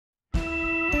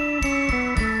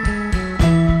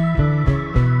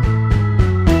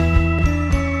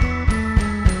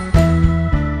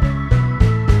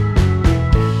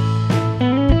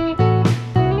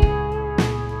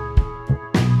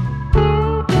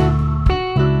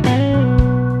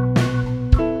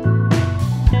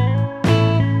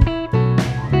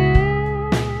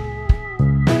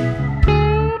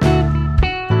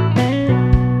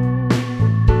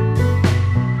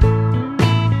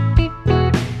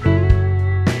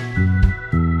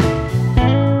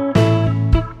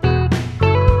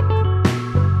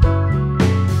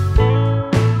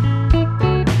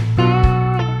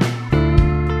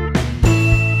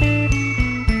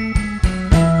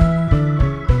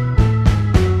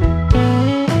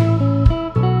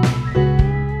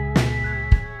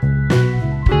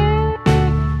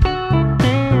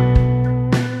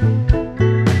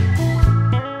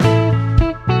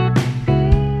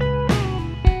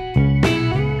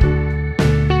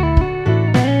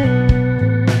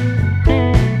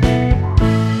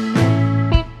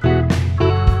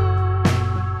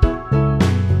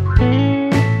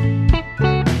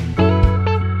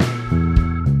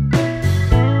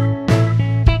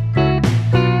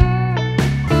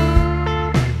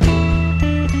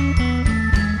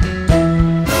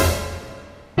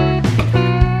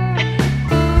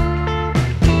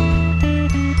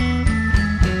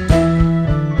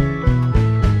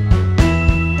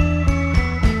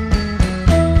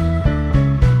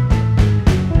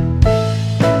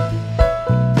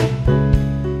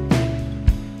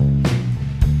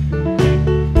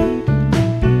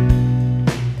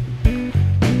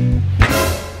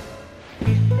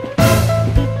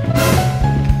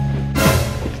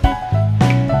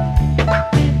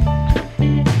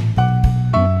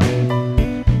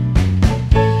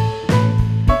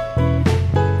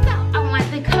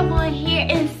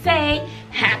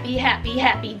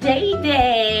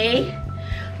day.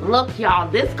 Look, y'all,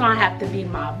 this gonna have to be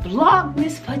my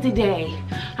vlogmas for today.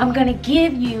 I'm gonna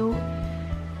give you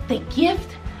the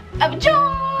gift of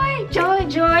joy, joy,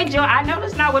 joy, joy. I know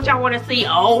that's not what y'all want to see.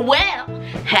 Oh well,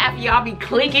 half y'all be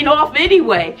clicking off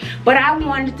anyway. But I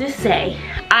wanted to say,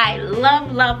 I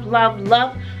love, love, love,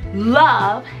 love,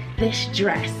 love this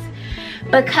dress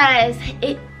because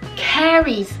it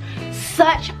carries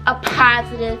such a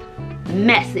positive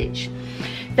message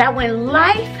that when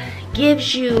life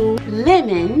gives you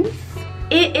lemons,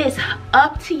 it is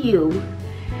up to you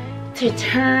to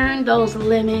turn those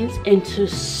lemons into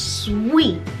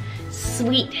sweet,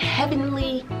 sweet,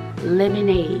 heavenly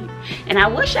lemonade. And I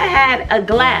wish I had a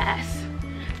glass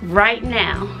right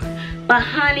now, but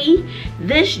honey,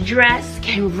 this dress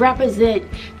can represent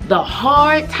the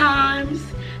hard times,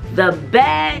 the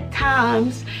bad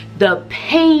times, the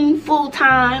painful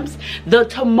times, the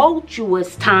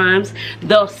tumultuous times,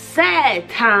 the sad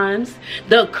times,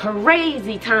 the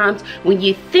crazy times when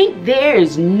you think there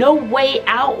is no way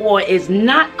out or it's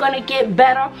not gonna get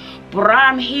better. But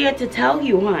I'm here to tell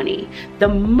you, honey, the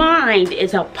mind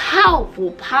is a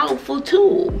powerful, powerful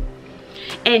tool.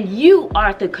 And you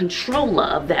are the controller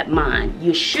of that mind.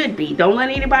 You should be. Don't let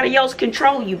anybody else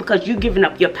control you because you're giving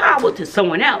up your power to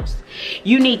someone else.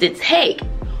 You need to take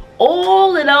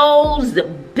all of those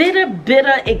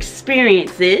bitter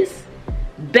experiences,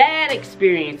 bad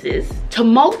experiences,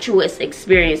 tumultuous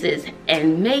experiences,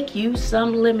 and make you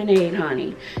some lemonade,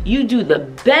 honey. You do the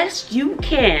best you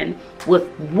can with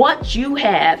what you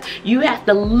have. You have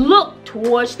to look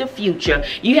towards the future.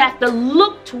 You have to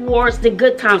look towards the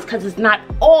good times because it's not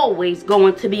always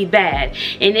going to be bad.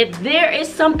 And if there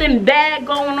is something bad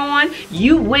going on,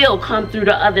 you will come through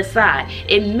the other side.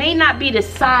 It may not be the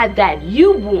side that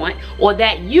you want or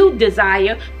that you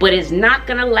desire, but it's not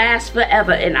gonna last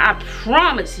forever. And I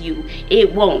promise you,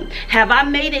 it won't. Have I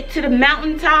made it to the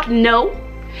mountaintop? No.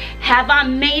 Have I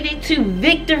made it to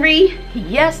victory?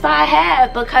 Yes, I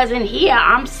have, because in here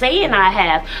I'm saying I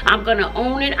have. I'm gonna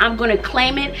own it. I'm gonna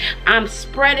claim it. I'm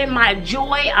spreading my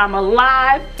joy. I'm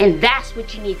alive. And that's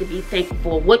what you need to be thankful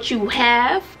for. What you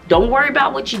have, don't worry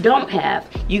about what you don't have.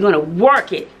 You're gonna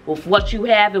work it with what you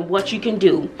have and what you can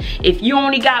do. If you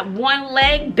only got one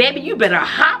leg, baby, you better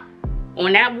hop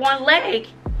on that one leg.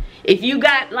 If you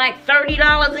got like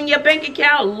 $30 in your bank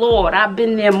account, Lord, I've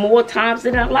been there more times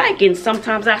than I like, and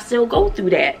sometimes I still go through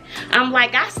that. I'm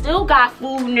like, I still got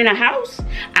food in the house.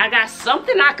 I got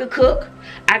something I could cook.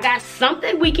 I got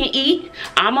something we can eat.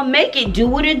 I'ma make it do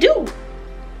what it do.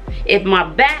 If my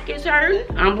back is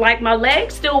hurting, I'm like, my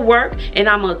legs still work, and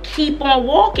I'm gonna keep on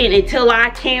walking until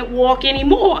I can't walk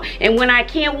anymore. And when I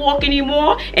can't walk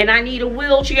anymore and I need a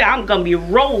wheelchair, I'm gonna be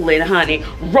rolling, honey,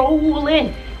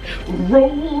 rolling.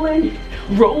 Rolling,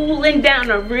 rolling down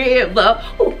the river.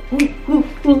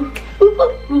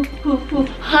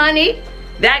 Honey,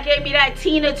 that gave me that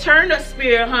Tina Turner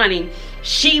spirit, honey.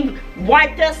 She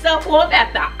wiped herself off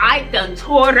after I done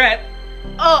tore that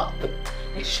up.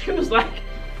 And she was like,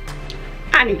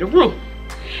 I need a room.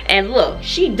 And look,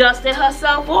 she dusted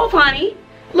herself off, honey.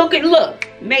 Look,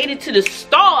 made it to the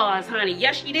stars, honey.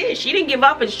 Yes, she did. She didn't give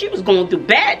up, and she was going through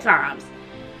bad times.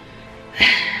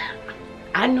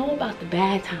 I know about the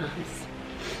bad times,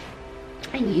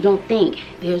 and you don't think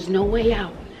there's no way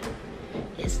out.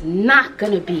 It's not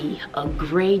gonna be a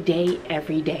gray day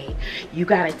every day. You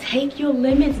gotta take your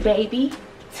lemons, baby.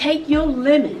 Take your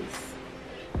lemons,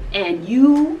 and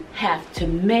you have to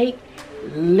make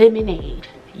lemonade.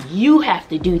 You have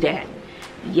to do that.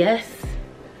 Yes,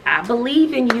 I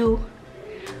believe in you.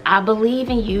 I believe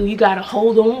in you. You gotta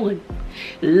hold on.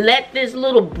 Let this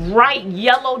little bright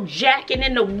yellow jacket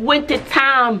in the winter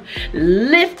time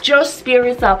lift your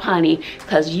spirits up, honey,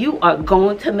 because you are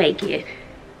going to make it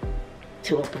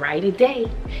to a brighter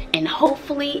day. And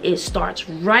hopefully it starts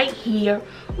right here,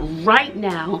 right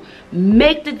now.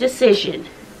 Make the decision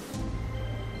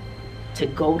to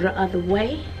go the other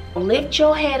way. Lift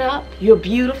your head up. You're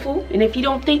beautiful. And if you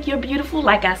don't think you're beautiful,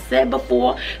 like I said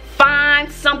before, find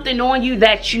something on you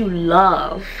that you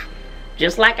love.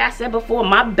 Just like I said before,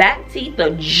 my back teeth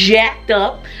are jacked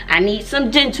up. I need some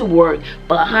dental work.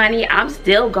 But honey, I'm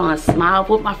still gonna smile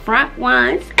with my front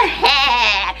ones.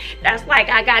 That's like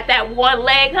I got that one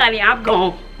leg, honey. I'm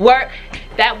gonna work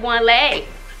that one leg.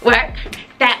 Work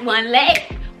that one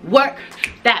leg. Work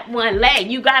that one leg.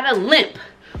 You got a limp.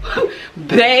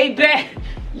 Baby,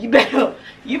 you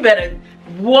better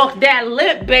walk that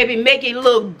limp, baby. Make it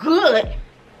look good.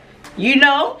 You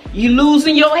know, you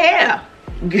losing your hair.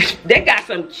 They got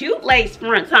some cute lace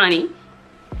fronts, honey.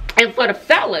 And for the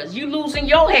fellas, you losing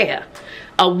your hair.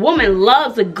 A woman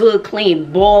loves a good,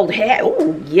 clean, bald head.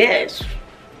 Oh, yes.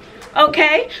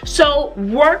 Okay, so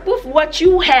work with what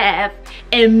you have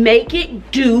and make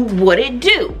it do what it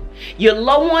do. You're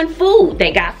low on food.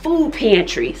 They got food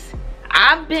pantries.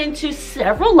 I've been to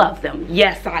several of them.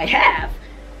 Yes, I have.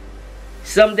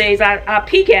 Some days I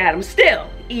peek at them still,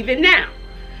 even now.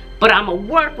 But I'm going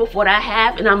to work with what I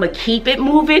have, and I'm going to keep it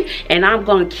moving, and I'm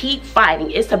going to keep fighting.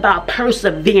 It's about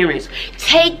perseverance.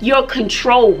 Take your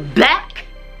control back.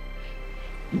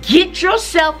 Get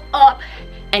yourself up,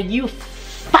 and you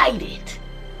fight it.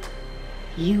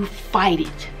 You fight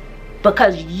it.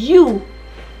 Because you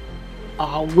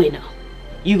are a winner.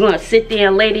 You going to sit there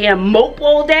and lay there and mope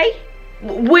all day?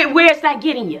 Where's that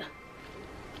getting you?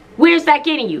 Where's that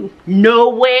getting you?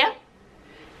 Nowhere.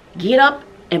 Get up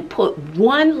and put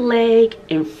one leg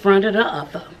in front of the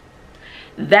other.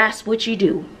 That's what you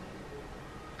do.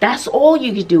 That's all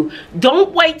you can do.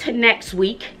 Don't wait till next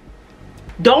week.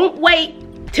 Don't wait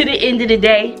till the end of the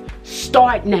day.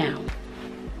 Start now.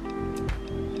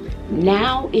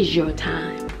 Now is your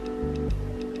time.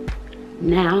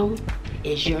 Now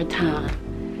is your time.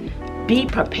 Be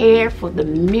prepared for the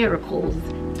miracles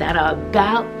that are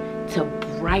about to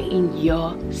brighten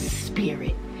your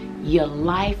spirit, your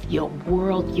life, your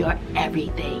world, your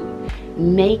everything.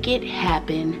 Make it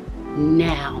happen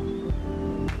now.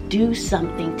 Do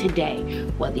something today.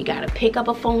 Whether you gotta pick up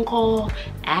a phone call,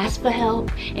 ask for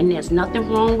help, and there's nothing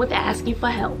wrong with asking for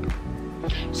help.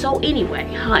 So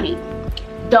anyway, honey,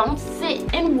 don't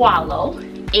sit and wallow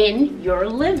in your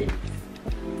limits.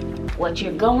 What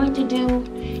you're going to do,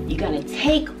 you're gonna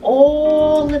take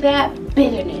all of that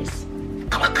bitterness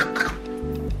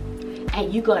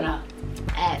and you're gonna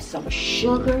add some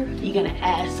sugar, you're gonna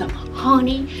add some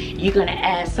honey, you're gonna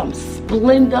add some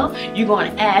Splenda, you're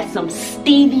gonna add some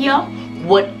stevia,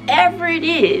 whatever it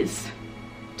is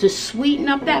to sweeten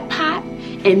up that pot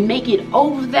and make it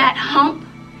over that hump.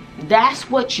 That's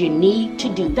what you need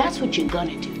to do. That's what you're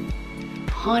gonna do.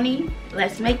 Honey,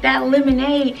 let's make that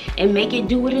lemonade and make it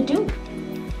do what it do.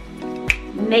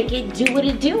 Make it do what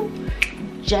it do.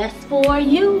 Just for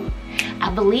you. I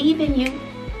believe in you.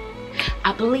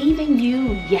 I believe in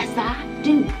you. Yes, I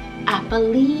do. I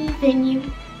believe in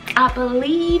you. I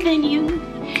believe in you.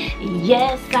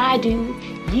 Yes, I do.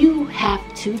 You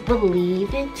have to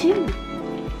believe it too.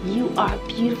 You are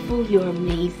beautiful. You're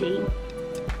amazing.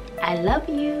 I love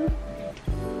you.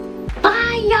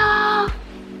 Bye, y'all.